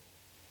country.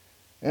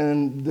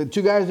 And the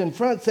two guys in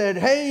front said,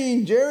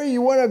 hey, Jerry,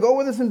 you want to go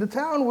with us into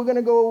town? We're going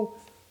to go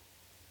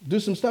do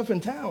some stuff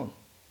in town.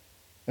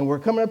 And we're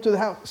coming up to the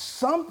house.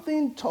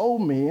 Something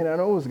told me, and I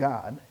know it was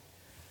God.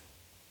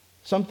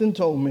 Something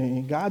told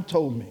me, God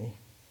told me,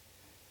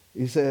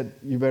 he said,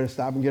 you better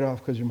stop and get off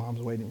because your mom's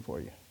waiting for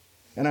you.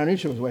 And I knew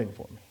she was waiting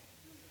for me.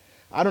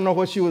 I don't know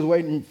what she was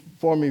waiting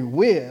for me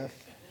with,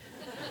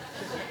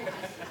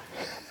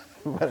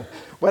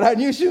 but I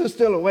knew she was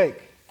still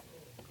awake.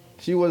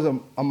 She was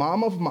a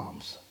mom of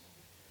moms,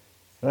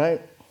 right?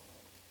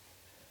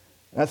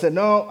 I said,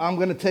 no, I'm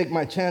going to take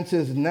my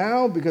chances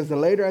now, because the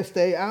later I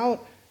stay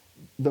out,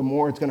 the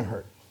more it's going to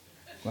hurt,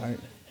 right?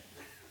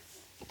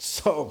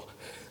 So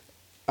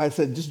I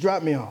said, just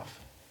drop me off.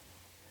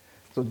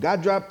 So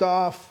got dropped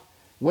off,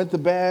 went to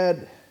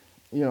bed,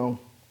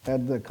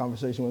 had the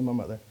conversation with my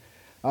mother.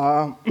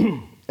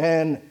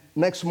 And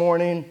next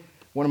morning,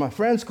 one of my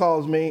friends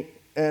calls me.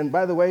 And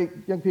by the way,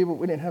 young people,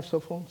 we didn't have cell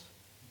phones.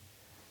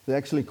 They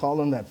actually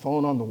called on that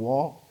phone on the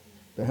wall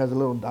that has a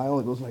little dial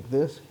that goes like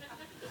this.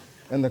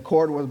 And the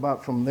cord was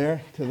about from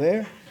there to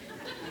there.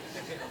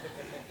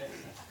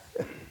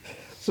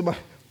 So my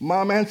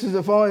mom answers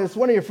the phone. It's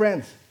one of your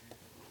friends.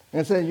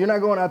 And said, you're not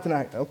going out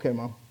tonight. Okay,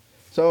 Mom.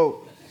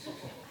 So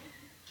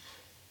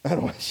I don't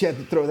know why she had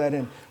to throw that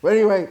in. But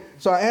anyway,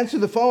 so I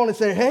answered the phone and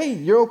said, hey,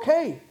 you're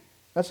okay.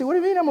 I said, what do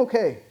you mean I'm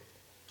okay?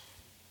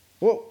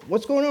 Well,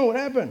 what's going on? What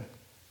happened?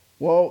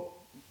 Well,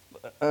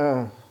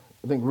 I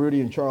think Rudy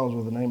and Charles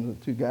were the names of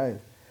the two guys.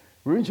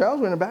 Rudy and Charles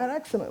were in a bad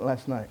accident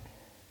last night.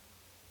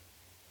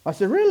 I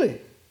said, really?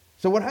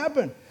 So what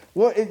happened?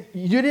 Well,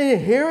 you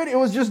didn't hear it? It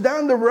was just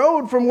down the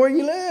road from where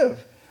you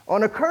live,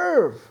 on a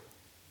curve.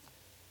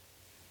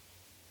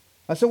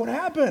 I said, what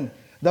happened?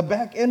 The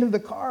back end of the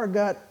car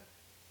got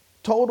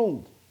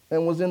totaled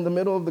and was in the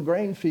middle of the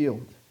grain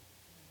field.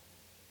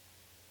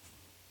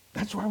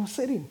 That's where I was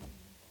sitting.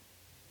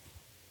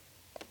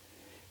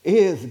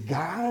 Is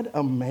God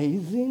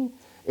amazing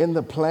in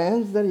the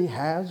plans that he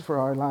has for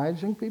our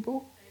lives, young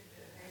people?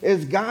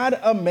 Is God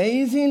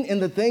amazing in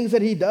the things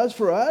that he does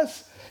for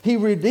us? He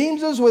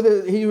redeems us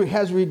he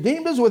has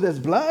redeemed us with his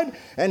blood,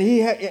 and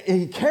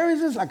he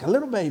carries us like a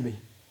little baby.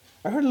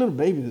 I heard a little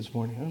baby this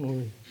morning. I don't know if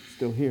he's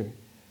still here.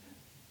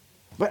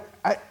 But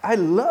I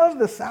love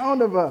the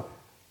sound of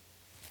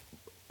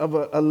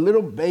a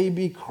little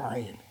baby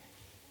crying.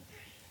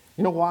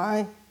 You know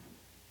why?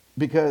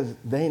 Because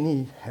they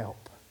need help.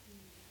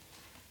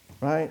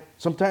 Right?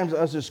 Sometimes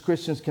us as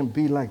Christians can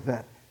be like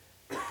that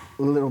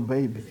little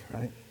baby,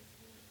 right?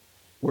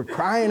 We're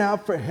crying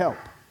out for help.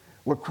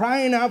 We're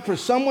crying out for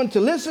someone to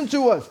listen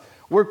to us.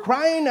 We're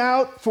crying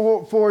out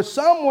for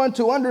someone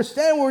to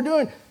understand what we're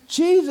doing.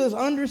 Jesus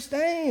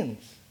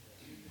understands.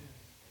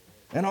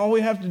 And all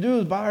we have to do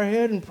is bow our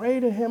head and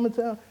pray to him and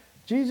tell,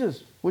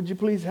 Jesus, would you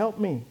please help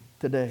me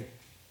today?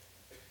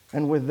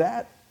 And with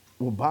that,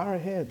 we'll bow our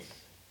heads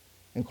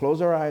and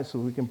close our eyes so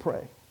we can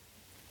pray.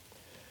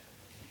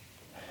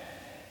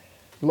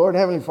 Lord,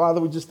 Heavenly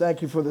Father, we just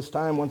thank you for this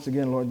time once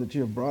again, Lord, that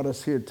you have brought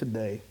us here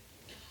today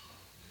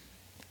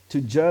to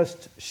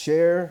just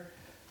share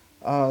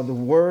the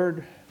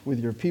word with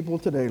your people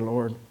today,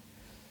 Lord.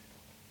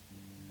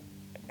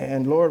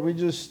 And Lord, we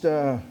just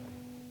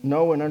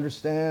know and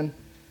understand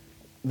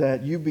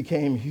that you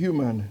became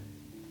human,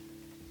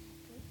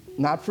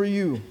 not for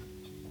you,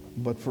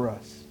 but for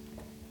us.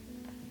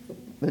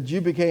 That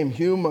you became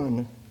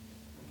human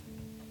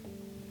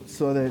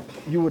so that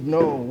you would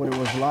know what it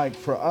was like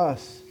for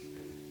us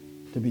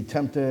to be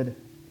tempted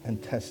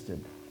and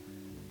tested.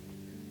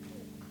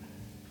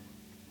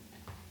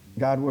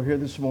 God, we're here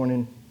this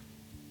morning.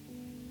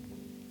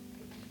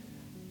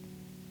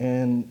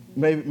 And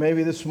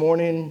maybe this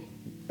morning,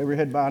 every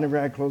head bowed, every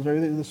eye closed,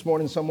 maybe this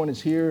morning someone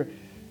is here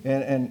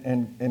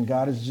and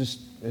God is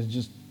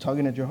just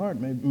tugging at your heart.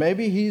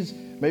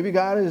 Maybe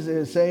God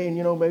is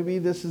saying, maybe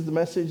this is the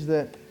message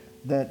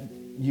that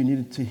you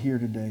needed to hear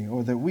today,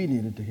 or that we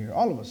needed to hear.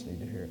 All of us need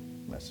to hear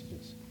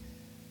messages.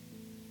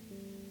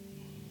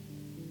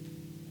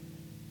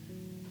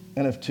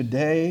 And if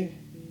today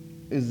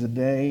is the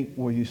day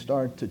where you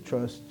start to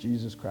trust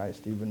Jesus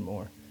Christ even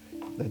more,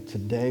 that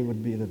today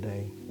would be the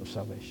day of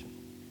salvation.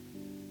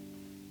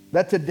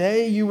 That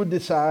today you would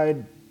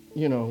decide,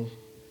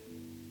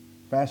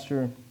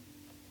 Pastor,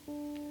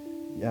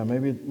 yeah,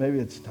 maybe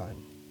it's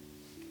time.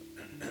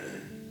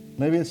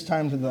 Maybe it's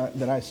time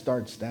that I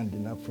start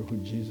standing up for who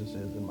Jesus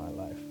is in my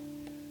life.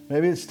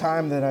 Maybe it's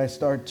time that I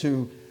start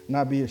to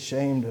not be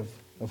ashamed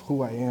of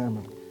who I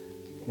am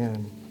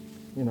and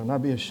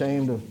not be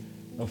ashamed of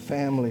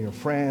family or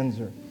friends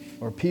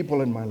or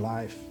people in my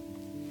life.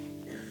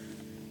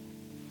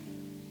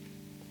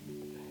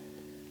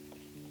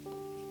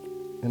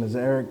 And as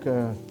Eric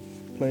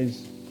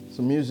plays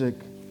some music,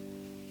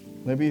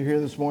 maybe you're here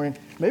this morning.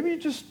 Maybe you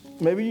just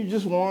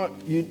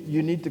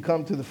you need to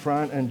come to the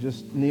front and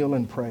just kneel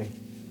and pray.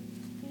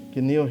 You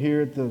can kneel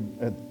here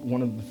at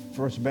one of the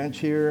first bench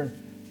here.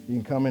 You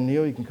can come and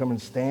kneel. You can come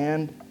and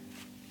stand.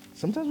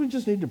 Sometimes we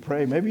just need to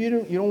pray. Maybe you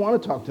don't want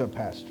to talk to a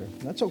pastor.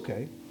 That's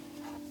okay.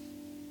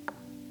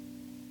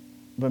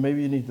 But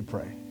maybe you need to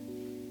pray.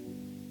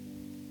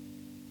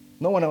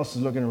 No one else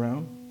is looking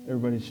around.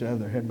 Everybody should have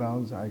their head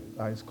bowed,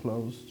 eyes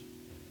closed.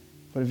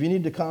 But if you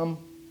need to come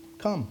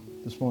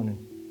this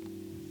morning.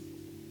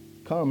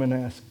 Come and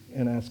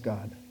ask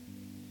God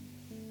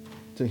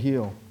to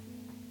heal.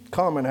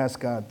 Come and ask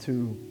God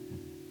to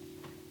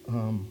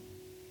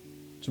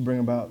bring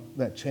about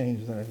that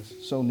change that is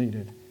so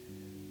needed.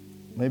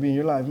 Maybe in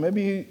your life,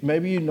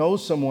 maybe you know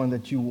someone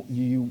that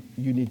you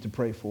need to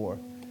pray for.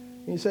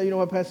 And you say, you know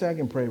what, Pastor, I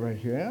can pray right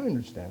here. I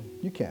understand.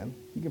 You can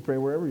pray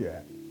wherever you're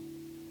at.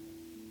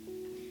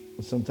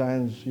 But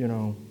sometimes,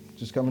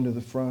 just coming to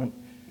the front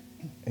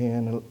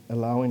and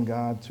allowing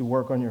God to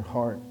work on your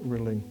heart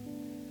really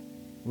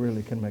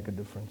can make a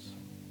difference.